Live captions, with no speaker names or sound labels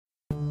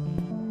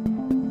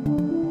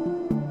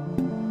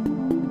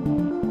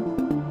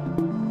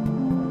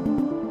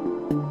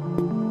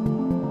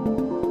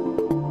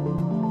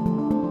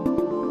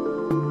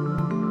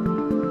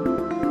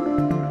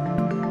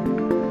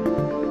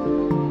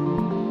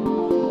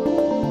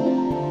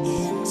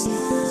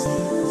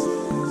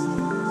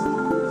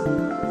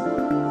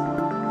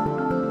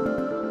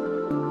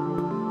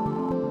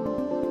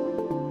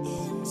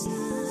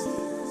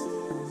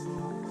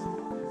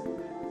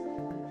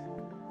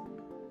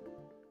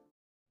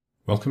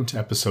Welcome to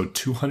episode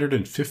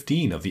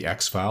 215 of the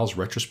X-Files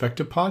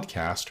Retrospective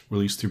Podcast,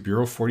 released through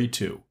Bureau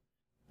 42.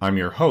 I'm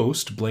your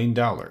host, Blaine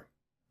Dowler.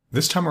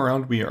 This time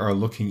around, we are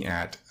looking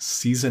at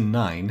Season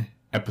 9,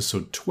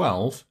 Episode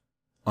 12,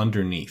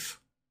 Underneath.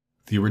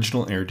 The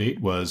original air date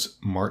was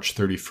March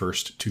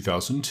 31st,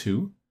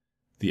 2002.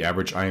 The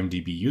average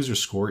IMDb user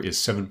score is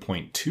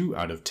 7.2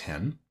 out of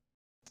 10.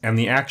 And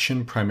the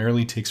action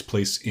primarily takes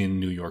place in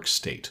New York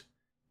State.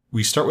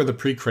 We start with a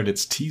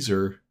pre-credits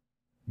teaser,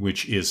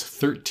 which is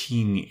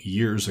 13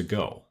 years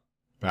ago,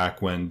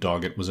 back when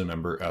Doggett was a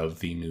member of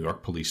the New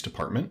York Police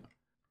Department.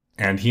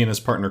 And he and his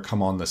partner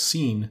come on the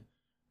scene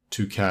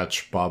to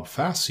catch Bob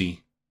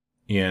Fassel,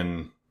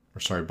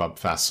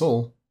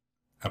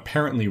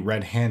 apparently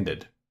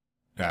red-handed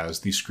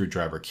as the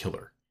screwdriver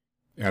killer.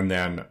 And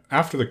then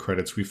after the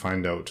credits, we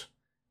find out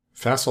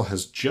Fassel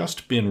has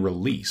just been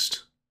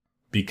released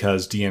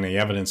because DNA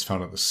evidence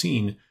found at the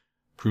scene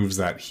proves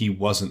that he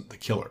wasn't the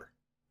killer.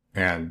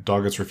 And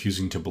Doggett's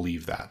refusing to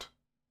believe that.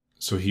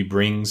 So he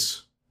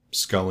brings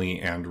Scully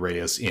and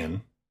Reyes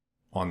in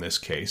on this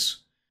case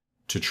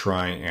to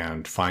try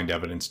and find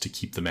evidence to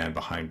keep the man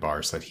behind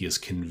bars that he is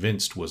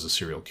convinced was a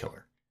serial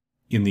killer.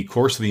 In the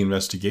course of the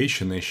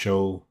investigation, they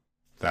show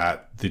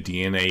that the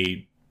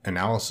DNA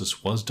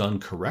analysis was done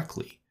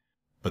correctly,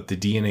 but the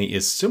DNA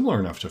is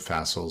similar enough to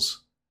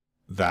Fassel's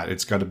that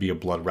it's got to be a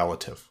blood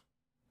relative,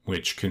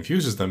 which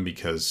confuses them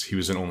because he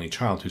was an only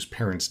child whose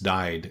parents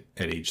died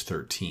at age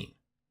 13.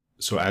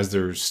 So as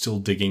they're still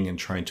digging and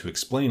trying to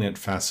explain it,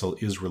 Fassel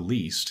is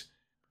released,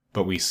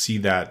 but we see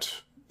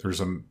that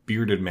there's a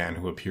bearded man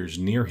who appears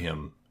near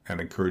him and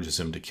encourages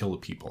him to kill the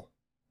people.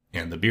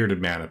 And the bearded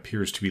man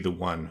appears to be the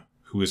one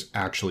who is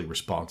actually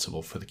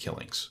responsible for the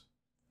killings.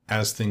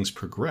 As things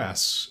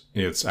progress,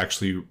 it's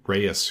actually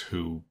Reyes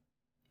who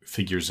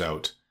figures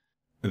out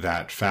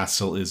that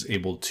Fassel is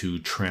able to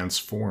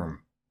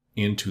transform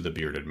into the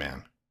bearded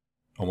man,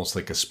 almost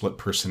like a split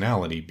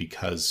personality,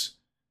 because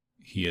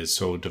he is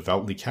so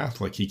devoutly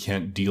Catholic, he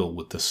can't deal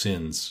with the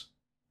sins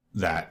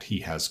that he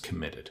has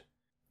committed.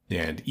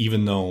 And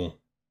even though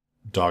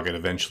Doggett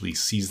eventually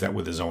sees that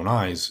with his own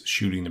eyes,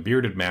 shooting the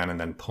bearded man and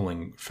then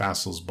pulling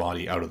Fassel's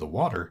body out of the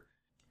water,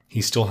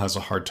 he still has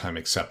a hard time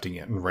accepting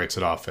it and writes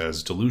it off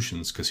as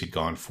delusions because he'd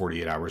gone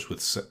 48 hours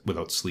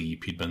without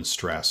sleep, he'd been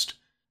stressed.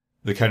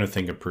 The kind of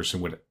thing a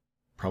person would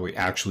probably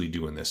actually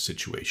do in this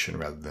situation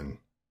rather than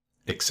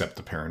accept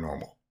the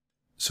paranormal.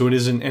 So it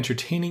is an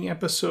entertaining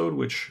episode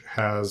which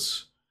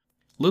has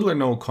little or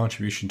no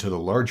contribution to the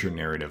larger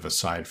narrative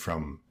aside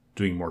from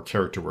doing more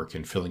character work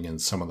and filling in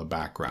some of the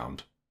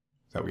background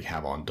that we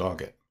have on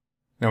Doggett.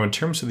 Now, in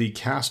terms of the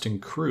cast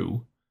and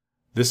crew,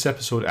 this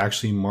episode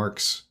actually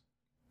marks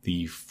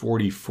the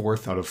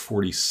 44th out of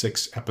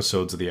 46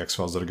 episodes of The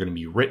X-Files that are going to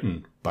be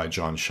written by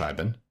John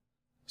Shiban.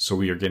 So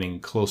we are getting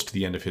close to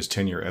the end of his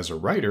tenure as a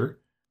writer.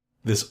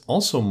 This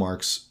also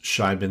marks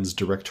Shiban's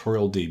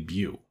directorial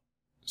debut.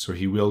 So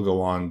he will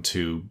go on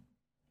to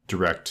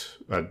direct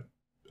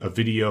a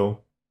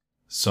video,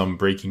 some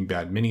Breaking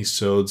Bad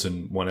minisodes,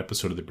 and one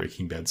episode of the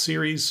Breaking Bad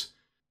series,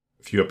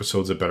 a few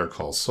episodes of Better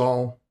Call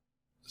Saul.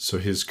 So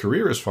his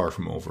career is far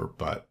from over,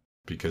 but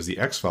because The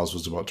X-Files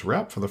was about to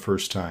wrap for the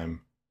first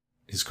time,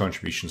 his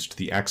contributions to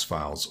The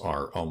X-Files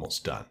are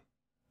almost done.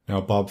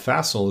 Now, Bob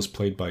Fassel is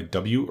played by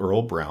W.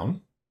 Earl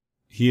Brown.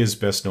 He is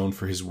best known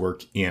for his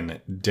work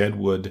in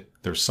Deadwood,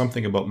 There's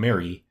Something About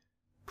Mary,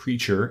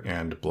 Preacher,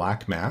 and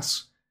Black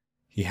Mass.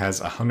 He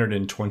has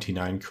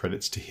 129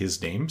 credits to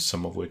his name,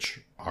 some of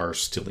which are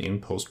still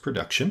in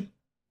post-production.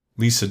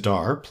 Lisa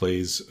Darr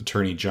plays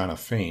attorney Jana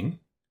Fain,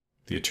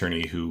 the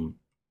attorney who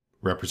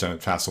represented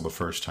Fassel the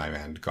first time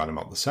and got him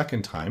out the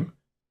second time.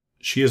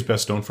 She is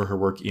best known for her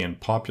work in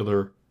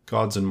Popular,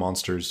 Gods and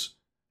Monsters,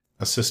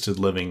 Assisted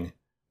Living,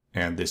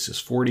 and This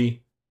Is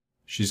 40.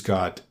 She's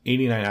got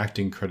 89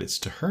 acting credits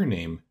to her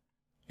name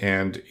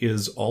and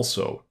is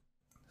also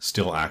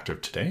still active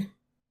today.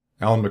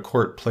 Alan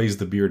McCourt plays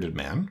the bearded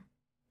man,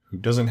 who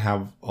doesn't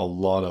have a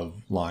lot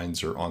of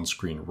lines or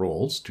on-screen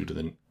roles due to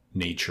the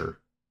nature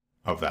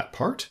of that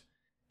part.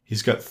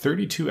 He's got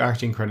 32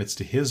 acting credits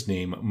to his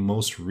name,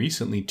 most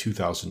recently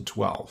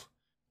 2012.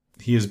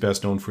 He is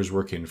best known for his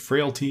work in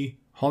Frailty,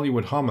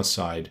 Hollywood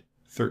Homicide,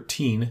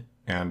 13,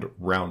 and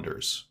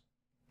Rounders.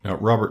 Now,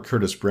 Robert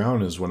Curtis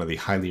Brown is one of the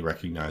highly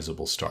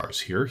recognizable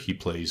stars here. He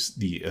plays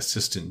the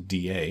assistant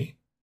DA.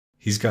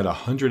 He's got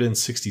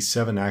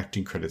 167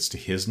 acting credits to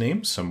his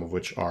name, some of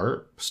which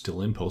are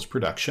still in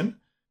post-production.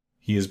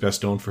 He is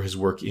best known for his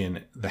work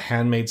in The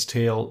Handmaid's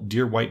Tale,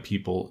 Dear White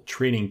People,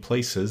 Trading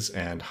Places,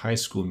 and High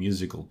School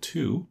Musical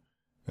 2,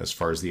 as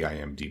far as the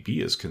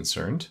IMDb is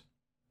concerned.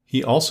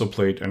 He also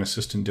played an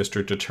assistant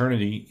district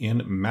attorney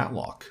in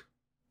Matlock.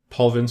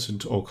 Paul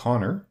Vincent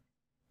O'Connor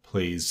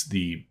plays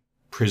the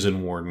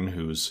prison warden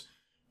who's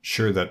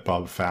sure that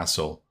Bob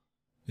Fassel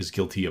is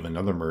guilty of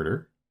another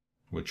murder,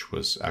 which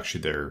was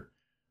actually their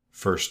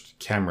first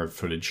camera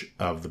footage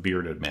of the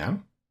bearded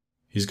man.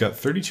 He's got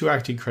 32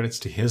 acting credits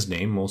to his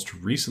name, most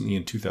recently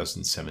in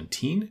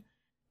 2017.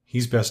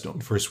 He's best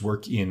known for his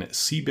work in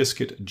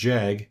Seabiscuit,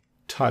 Jag,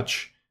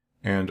 Touch,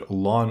 and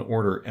Law &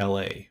 Order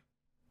LA.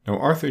 Now,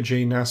 Arthur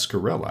J.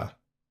 Nascarella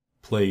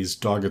plays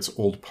Doggett's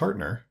old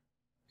partner.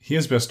 He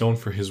is best known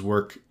for his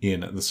work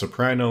in The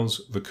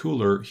Sopranos, The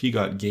Cooler, He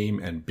Got Game,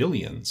 and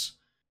Billions.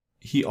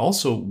 He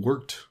also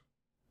worked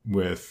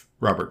with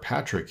Robert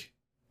Patrick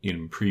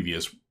in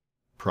previous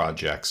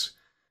projects,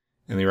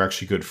 and they were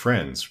actually good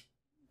friends.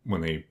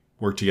 When they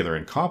worked together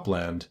in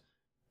Copland,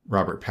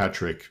 Robert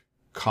Patrick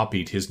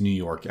copied his New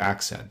York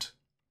accent.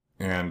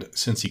 And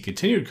since he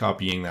continued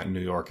copying that New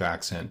York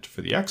accent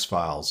for the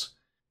X-Files,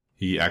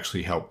 he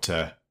actually helped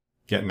to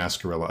get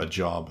Nascarella a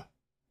job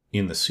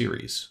in the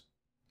series.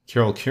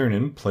 Carol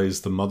Kiernan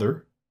plays the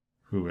mother,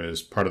 who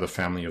is part of the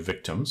family of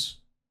victims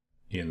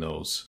in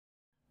those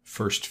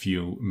first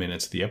few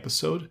minutes of the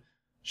episode.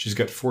 She's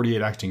got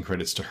 48 acting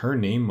credits to her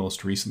name,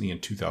 most recently in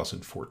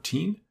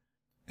 2014.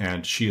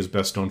 And she is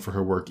best known for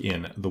her work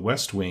in The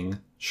West Wing,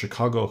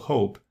 Chicago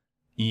Hope,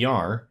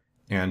 ER,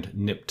 and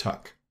Nip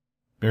Tuck.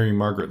 Mary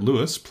Margaret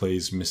Lewis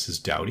plays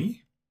Mrs.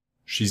 Dowdy.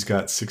 She's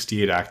got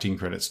 68 acting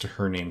credits to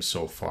her name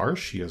so far.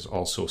 She is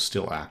also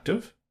still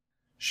active.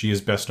 She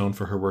is best known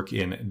for her work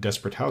in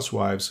Desperate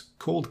Housewives,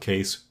 Cold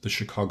Case, The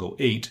Chicago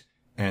 8,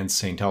 and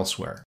Saint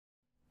Elsewhere.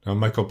 Now,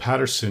 Michael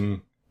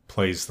Patterson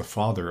plays the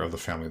father of the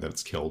family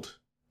that's killed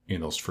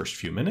in those first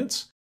few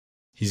minutes.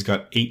 He's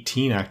got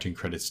 18 acting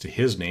credits to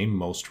his name,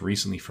 most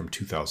recently from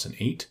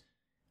 2008.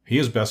 He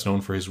is best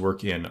known for his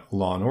work in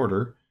Law &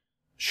 Order,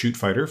 Shoot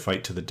Fighter,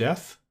 Fight to the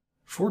Death,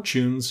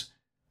 Fortunes,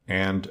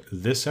 and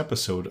this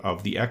episode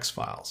of The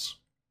X-Files.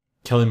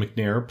 Kelly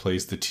McNair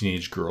plays the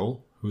teenage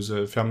girl who's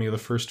a family of the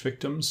first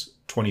victims.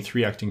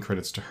 23 acting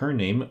credits to her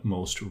name,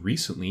 most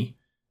recently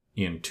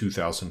in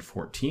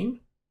 2014.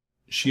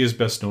 She is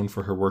best known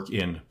for her work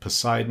in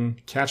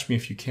Poseidon, Catch Me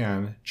If You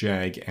Can,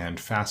 Jag, and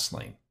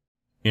Fastlane.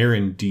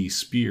 Aaron D.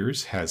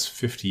 Spears has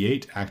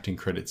 58 acting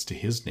credits to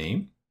his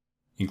name,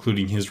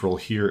 including his role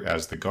here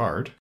as the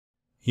guard.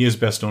 He is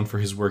best known for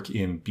his work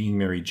in Being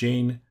Mary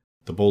Jane,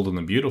 The Bold and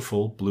the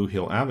Beautiful, Blue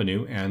Hill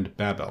Avenue, and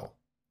Babel.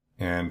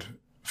 And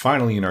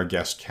finally, in our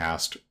guest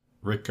cast,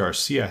 Rick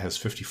Garcia has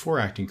 54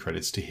 acting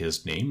credits to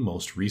his name,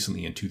 most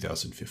recently in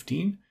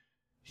 2015.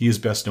 He is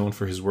best known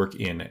for his work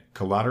in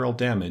Collateral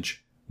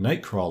Damage,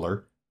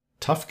 Nightcrawler,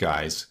 Tough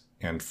Guys,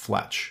 and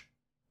Fletch.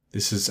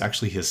 This is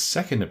actually his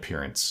second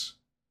appearance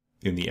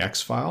in The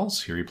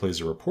X-Files. Here he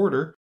plays a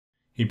reporter.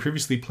 He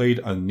previously played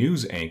a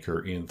news anchor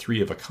in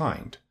Three of a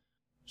Kind.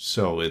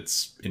 So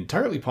it's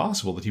entirely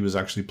possible that he was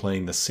actually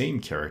playing the same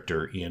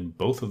character in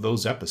both of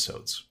those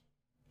episodes.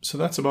 So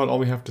that's about all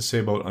we have to say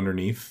about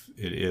Underneath.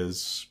 It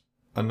is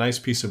a nice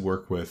piece of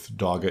work with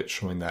Doggett,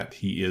 showing that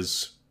he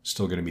is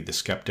still going to be the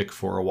skeptic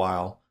for a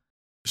while.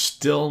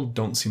 Still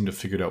don't seem to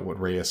figure out what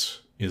Reyes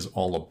is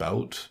all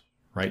about,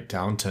 right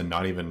down to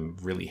not even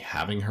really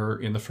having her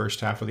in the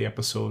first half of the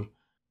episode.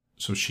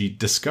 So she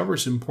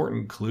discovers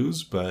important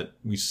clues, but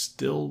we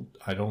still,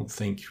 I don't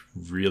think,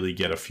 really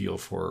get a feel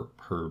for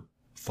her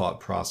thought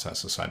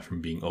process aside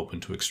from being open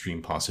to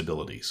extreme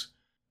possibilities.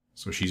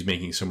 So she's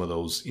making some of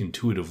those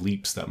intuitive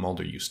leaps that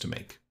Mulder used to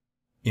make.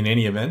 In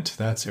any event,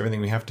 that's everything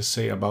we have to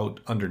say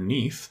about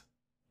Underneath.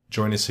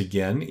 Join us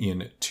again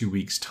in 2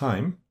 weeks'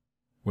 time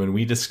when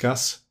we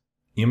discuss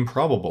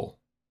Improbable.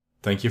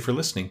 Thank you for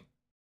listening.